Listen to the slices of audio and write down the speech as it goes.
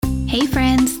Hey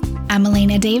friends, I'm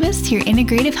Elena Davis, your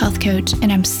integrative health coach, and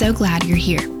I'm so glad you're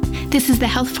here. This is the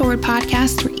Health Forward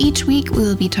podcast, where each week we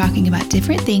will be talking about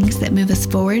different things that move us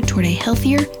forward toward a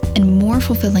healthier and more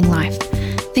fulfilling life.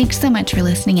 Thanks so much for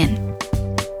listening in.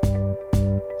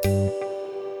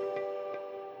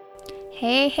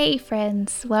 Hey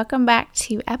friends, welcome back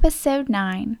to episode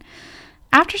 9.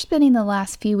 After spending the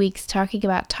last few weeks talking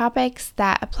about topics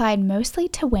that applied mostly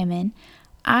to women,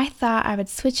 I thought I would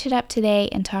switch it up today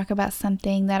and talk about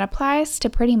something that applies to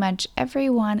pretty much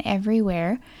everyone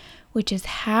everywhere, which is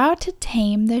how to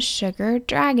tame the sugar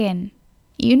dragon.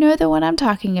 You know the one I'm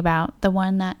talking about, the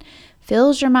one that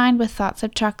fills your mind with thoughts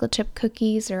of chocolate chip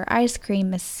cookies or ice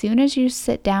cream as soon as you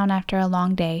sit down after a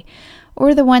long day,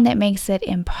 or the one that makes it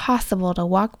impossible to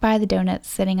walk by the donuts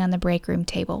sitting on the break room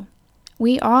table.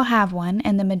 We all have one,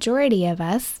 and the majority of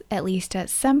us, at least at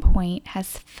some point,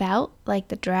 has felt like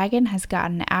the dragon has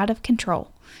gotten out of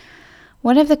control.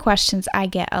 One of the questions I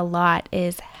get a lot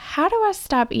is, how do I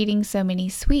stop eating so many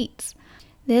sweets?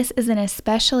 This is an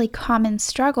especially common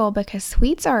struggle because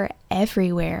sweets are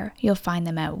everywhere. You'll find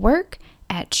them at work,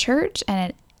 at church, and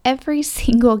at every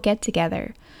single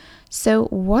get-together. So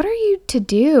what are you to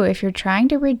do if you're trying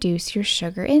to reduce your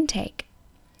sugar intake?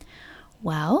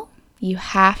 Well, you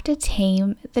have to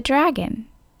tame the dragon.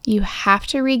 You have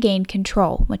to regain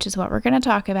control, which is what we're going to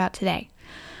talk about today.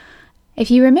 If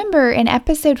you remember in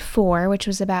episode 4, which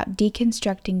was about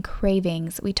deconstructing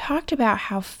cravings, we talked about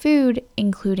how food,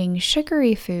 including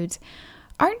sugary foods,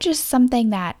 aren't just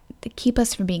something that keep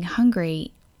us from being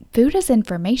hungry. Food is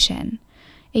information.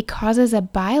 It causes a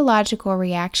biological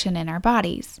reaction in our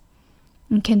bodies.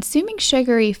 And consuming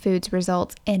sugary foods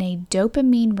results in a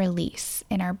dopamine release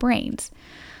in our brains.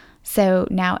 So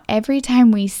now every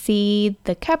time we see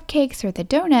the cupcakes or the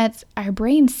donuts, our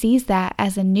brain sees that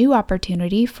as a new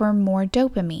opportunity for more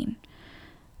dopamine.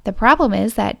 The problem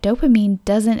is that dopamine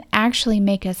doesn't actually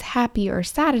make us happy or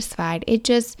satisfied. It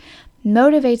just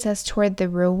motivates us toward the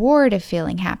reward of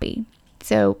feeling happy.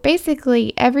 So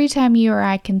basically, every time you or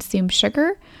I consume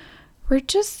sugar, we're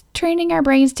just training our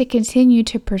brains to continue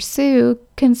to pursue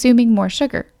consuming more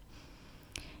sugar.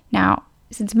 Now,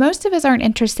 since most of us aren't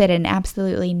interested in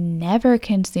absolutely never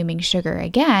consuming sugar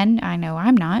again, I know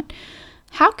I'm not,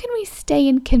 how can we stay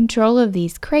in control of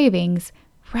these cravings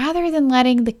rather than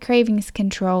letting the cravings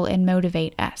control and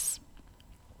motivate us?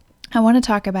 I want to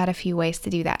talk about a few ways to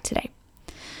do that today.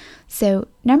 So,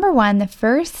 number 1, the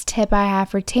first tip I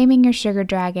have for taming your sugar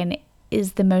dragon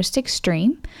is the most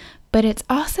extreme, but it's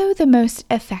also the most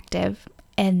effective,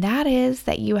 and that is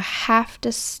that you have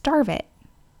to starve it,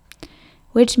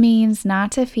 which means not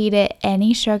to feed it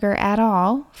any sugar at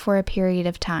all for a period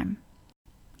of time.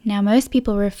 Now, most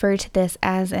people refer to this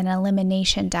as an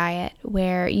elimination diet,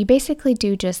 where you basically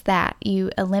do just that.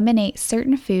 You eliminate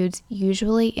certain foods,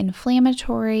 usually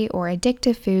inflammatory or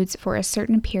addictive foods, for a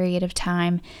certain period of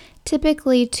time,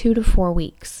 typically 2 to 4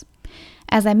 weeks.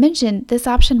 As I mentioned, this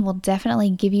option will definitely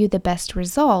give you the best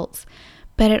results,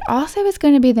 but it also is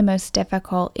going to be the most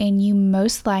difficult, and you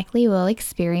most likely will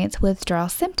experience withdrawal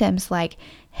symptoms like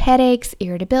headaches,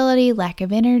 irritability, lack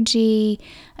of energy.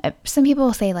 Some people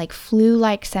will say like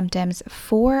flu-like symptoms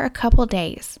for a couple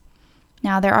days.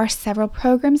 Now, there are several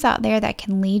programs out there that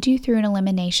can lead you through an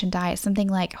elimination diet, something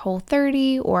like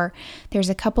Whole30, or there's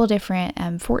a couple different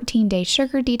 14-day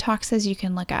sugar detoxes you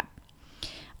can look up.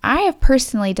 I have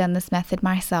personally done this method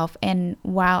myself, and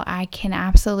while I can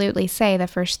absolutely say the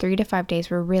first 3 to 5 days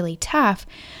were really tough,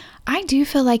 I do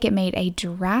feel like it made a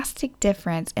drastic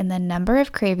difference in the number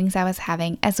of cravings I was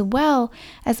having, as well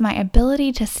as my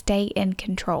ability to stay in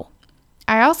control.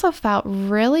 I also felt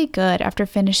really good after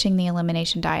finishing the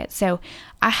elimination diet, so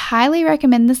I highly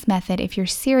recommend this method if you're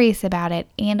serious about it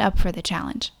and up for the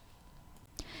challenge.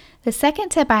 The second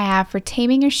tip I have for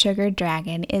taming your sugar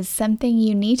dragon is something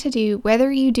you need to do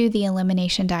whether you do the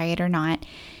elimination diet or not,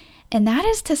 and that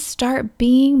is to start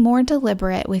being more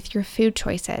deliberate with your food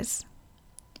choices.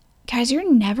 Guys,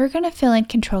 you're never going to feel in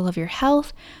control of your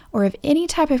health or of any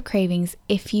type of cravings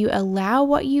if you allow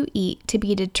what you eat to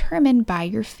be determined by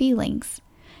your feelings.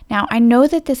 Now, I know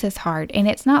that this is hard, and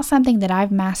it's not something that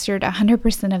I've mastered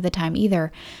 100% of the time either,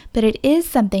 but it is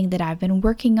something that I've been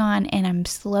working on and I'm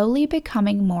slowly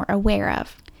becoming more aware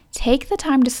of. Take the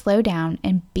time to slow down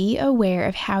and be aware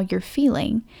of how you're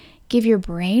feeling. Give your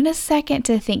brain a second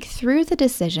to think through the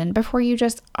decision before you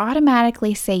just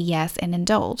automatically say yes and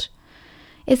indulge.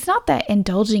 It's not that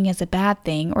indulging is a bad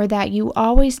thing or that you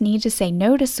always need to say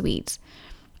no to sweets,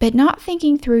 but not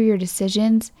thinking through your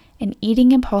decisions and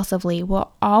eating impulsively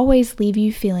will always leave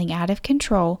you feeling out of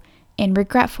control and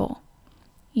regretful.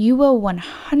 You will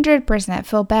 100%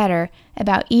 feel better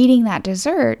about eating that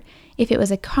dessert if it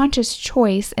was a conscious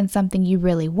choice and something you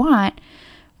really want,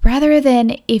 rather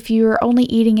than if you're only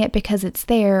eating it because it's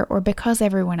there or because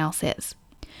everyone else is.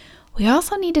 We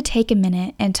also need to take a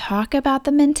minute and talk about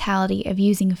the mentality of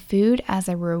using food as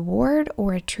a reward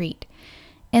or a treat.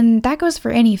 And that goes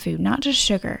for any food, not just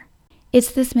sugar.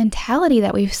 It's this mentality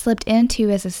that we've slipped into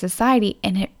as a society,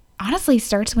 and it honestly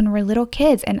starts when we're little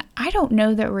kids, and I don't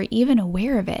know that we're even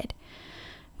aware of it.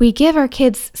 We give our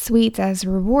kids sweets as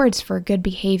rewards for good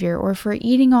behavior or for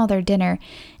eating all their dinner,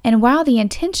 and while the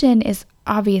intention is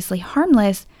obviously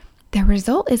harmless, the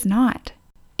result is not.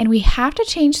 And we have to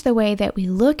change the way that we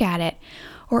look at it,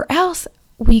 or else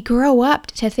we grow up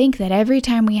to think that every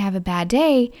time we have a bad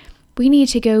day, we need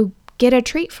to go get a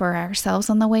treat for ourselves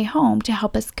on the way home to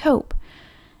help us cope.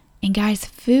 And guys,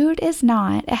 food is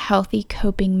not a healthy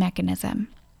coping mechanism.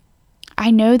 I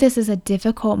know this is a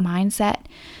difficult mindset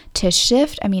to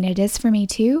shift. I mean, it is for me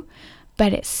too,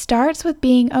 but it starts with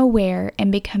being aware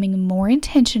and becoming more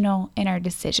intentional in our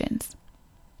decisions.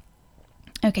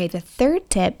 Okay, the third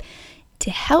tip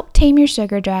to help tame your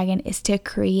sugar dragon is to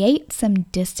create some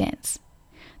distance.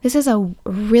 This is a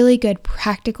really good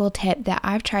practical tip that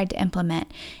I've tried to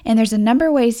implement, and there's a number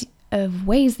of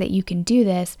ways that you can do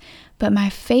this, but my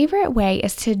favorite way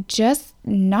is to just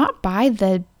not buy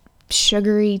the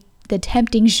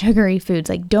tempting sugary foods.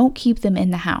 Like, don't keep them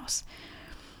in the house.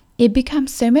 It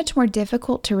becomes so much more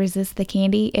difficult to resist the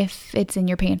candy if it's in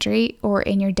your pantry or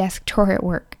in your desk drawer at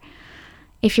work.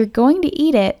 If you're going to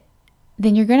eat it,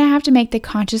 then you're going to have to make the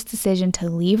conscious decision to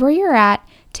leave where you're at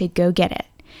to go get it.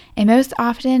 And most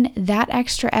often, that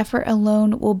extra effort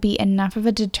alone will be enough of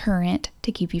a deterrent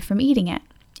to keep you from eating it.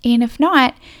 And if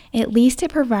not, at least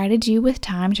it provided you with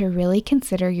time to really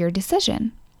consider your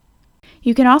decision.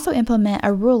 You can also implement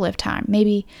a rule of time,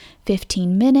 maybe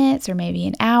 15 minutes or maybe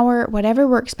an hour, whatever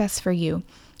works best for you.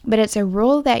 But it's a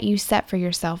rule that you set for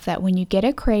yourself that when you get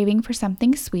a craving for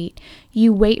something sweet,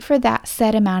 you wait for that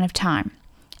set amount of time.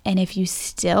 And if you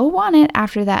still want it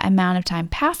after that amount of time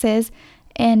passes,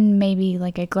 and maybe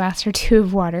like a glass or two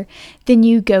of water, then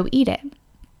you go eat it.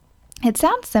 It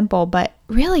sounds simple, but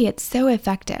really it's so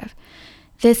effective.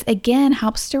 This again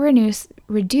helps to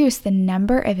reduce the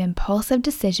number of impulsive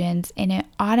decisions and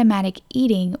automatic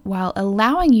eating while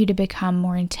allowing you to become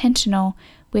more intentional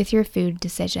with your food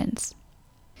decisions.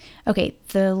 Okay,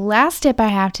 the last tip I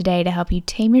have today to help you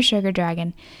tame your sugar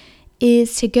dragon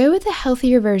is to go with a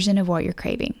healthier version of what you're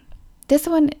craving. This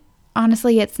one,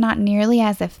 honestly, it's not nearly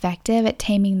as effective at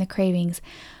taming the cravings,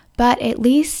 but at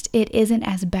least it isn't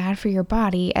as bad for your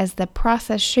body as the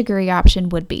processed sugary option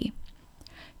would be.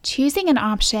 Choosing an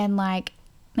option like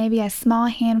maybe a small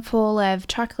handful of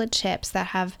chocolate chips that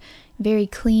have very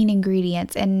clean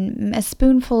ingredients and a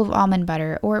spoonful of almond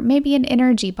butter, or maybe an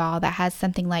energy ball that has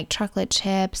something like chocolate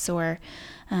chips or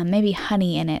maybe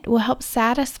honey in it, will help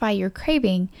satisfy your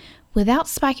craving without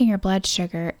spiking your blood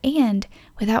sugar and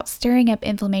without stirring up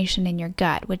inflammation in your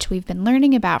gut, which we've been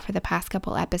learning about for the past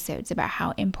couple episodes about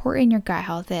how important your gut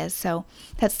health is. So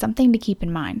that's something to keep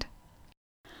in mind.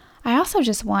 I also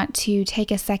just want to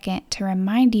take a second to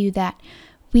remind you that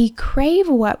we crave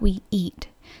what we eat.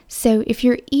 So if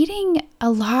you're eating a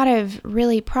lot of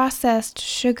really processed,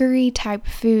 sugary type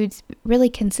foods really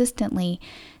consistently,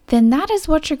 then that is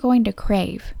what you're going to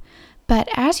crave. But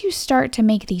as you start to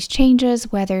make these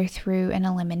changes, whether through an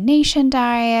elimination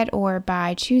diet or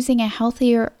by choosing a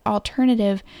healthier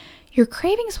alternative, your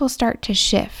cravings will start to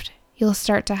shift. You'll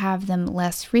start to have them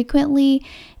less frequently,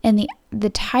 and the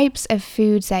types of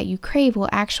foods that you crave will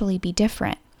actually be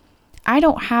different. I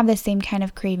don't have the same kind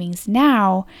of cravings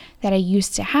now that I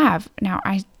used to have. Now,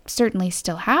 I certainly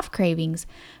still have cravings,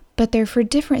 but they're for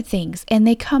different things and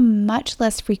they come much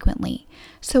less frequently.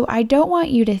 So I don't want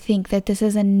you to think that this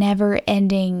is a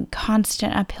never-ending,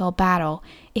 constant uphill battle.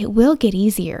 It will get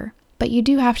easier, but you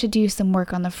do have to do some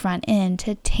work on the front end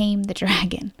to tame the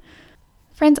dragon.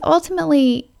 Friends,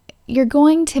 ultimately, you're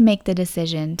going to make the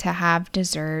decision to have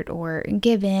dessert or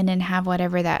give in and have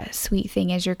whatever that sweet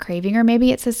thing is you're craving, or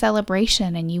maybe it's a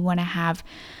celebration and you want to have,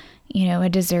 a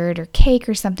dessert or cake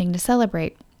or something to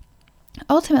celebrate.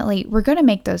 Ultimately, we're going to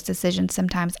make those decisions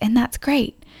sometimes, and that's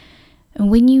great. And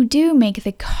when you do make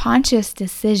the conscious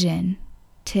decision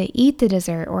to eat the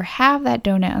dessert or have that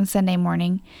donut on Sunday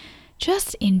morning,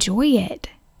 just enjoy it.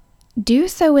 Do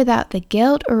so without the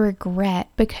guilt or regret,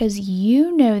 because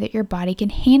you know that your body can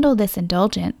handle this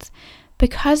indulgence,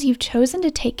 because you've chosen to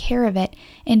take care of it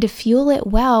and to fuel it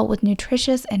well with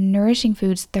nutritious and nourishing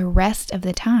foods the rest of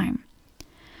the time.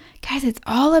 Guys, it's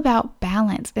all about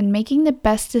balance, and making the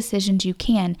best decisions you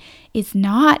can is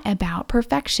not about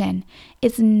perfection.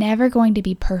 It's never going to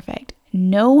be perfect.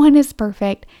 No one is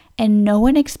perfect, and no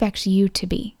one expects you to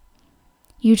be.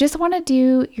 You just want to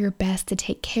do your best to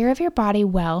take care of your body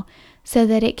well so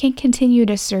that it can continue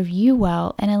to serve you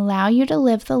well and allow you to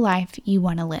live the life you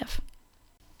want to live.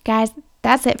 Guys,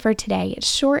 that's it for today.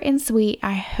 It's short and sweet.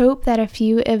 I hope that a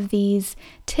few of these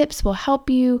tips will help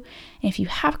you. If you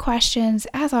have questions,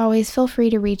 as always, feel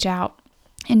free to reach out.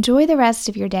 Enjoy the rest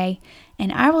of your day,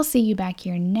 and I will see you back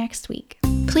here next week.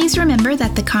 Please remember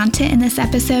that the content in this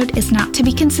episode is not to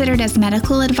be considered as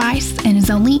medical advice and is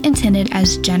only intended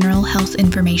as general health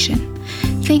information.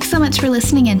 Thanks so much for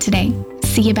listening in today.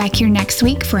 See you back here next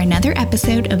week for another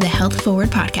episode of the Health Forward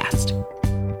Podcast.